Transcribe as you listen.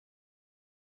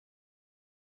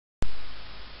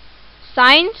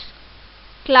Science,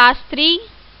 Class 3,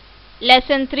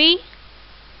 Lesson 3,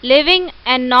 Living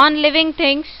and Non-Living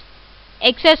Things,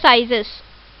 Exercises.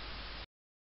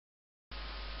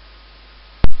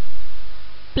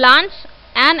 Plants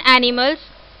and animals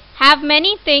have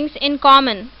many things in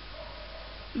common,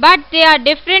 but they are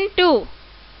different too.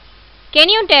 Can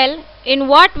you tell in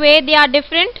what way they are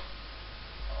different?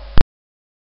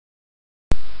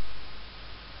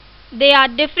 They are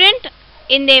different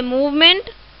in their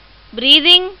movement,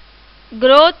 breathing,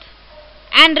 growth,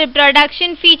 and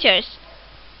reproduction features.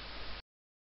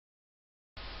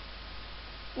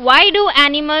 Why do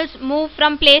animals move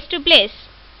from place to place?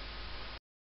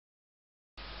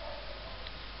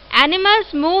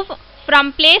 Animals move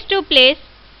from place to place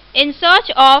in search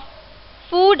of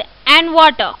food and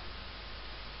water.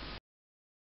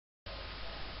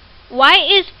 Why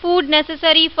is food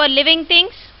necessary for living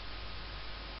things?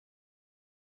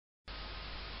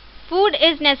 Food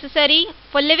is necessary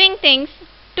for living things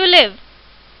to live.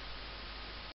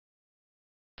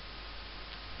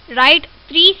 Write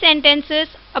 3 sentences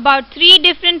about 3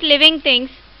 different living things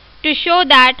to show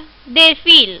that they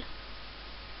feel.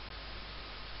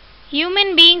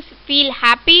 Human beings feel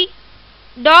happy,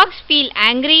 dogs feel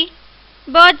angry,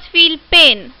 birds feel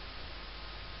pain.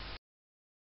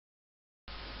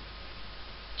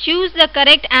 Choose the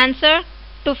correct answer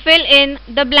to fill in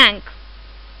the blank.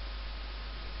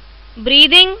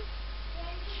 Breathing,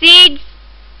 seeds,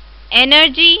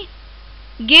 energy,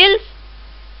 gills,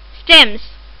 stems.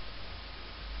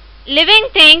 Living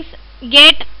things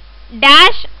get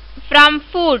dash from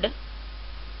food.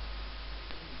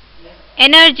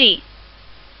 Energy.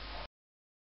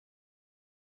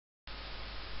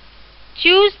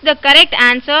 Choose the correct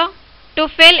answer to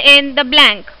fill in the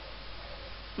blank.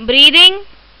 Breathing,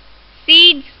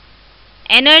 seeds,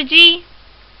 energy,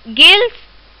 gills,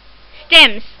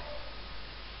 stems.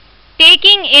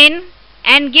 Taking in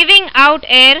and giving out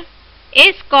air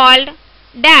is called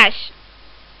dash.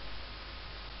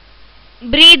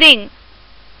 Breathing.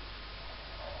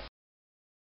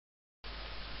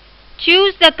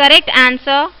 Choose the correct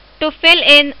answer to fill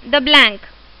in the blank.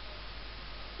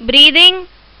 Breathing,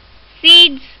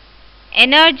 seeds,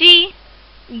 energy,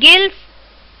 gills,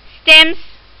 stems.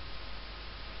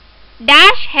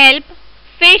 Dash help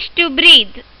fish to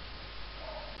breathe.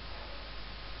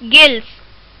 Gills.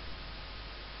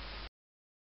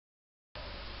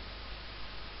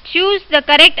 Choose the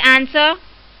correct answer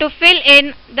to fill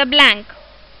in the blank.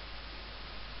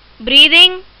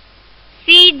 Breathing,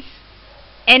 seeds,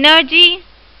 energy,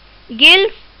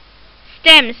 gills,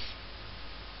 stems.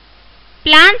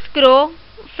 Plants grow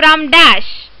from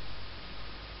dash.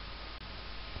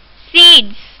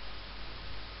 Seeds.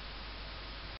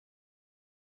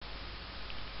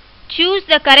 Choose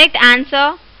the correct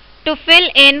answer to fill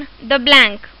in the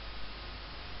blank.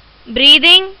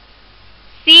 Breathing,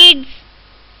 seeds,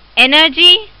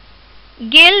 energy,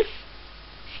 gills,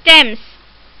 stems.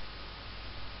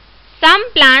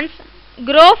 Some plants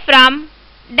grow from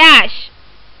dash.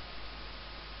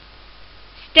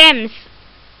 Stems.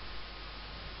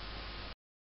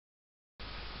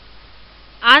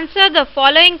 Answer the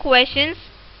following questions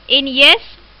in yes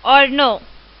or no.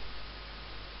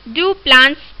 Do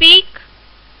plants speak?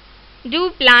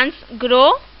 Do plants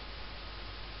grow?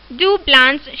 Do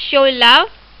plants show love?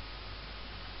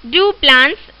 Do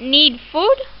plants need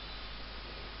food?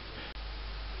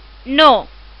 No.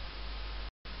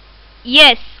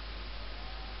 Yes.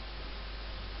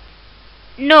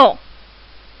 No.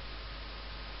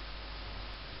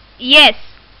 Yes.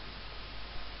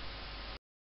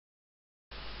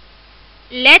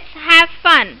 Let's have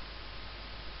fun.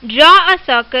 Draw a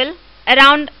circle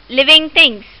around living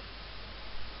things.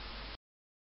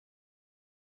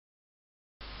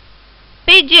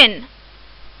 Pigeon.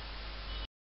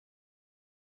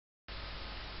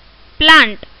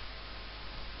 Plant.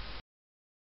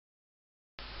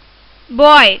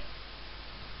 Boy.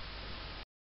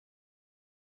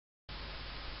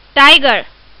 Tiger.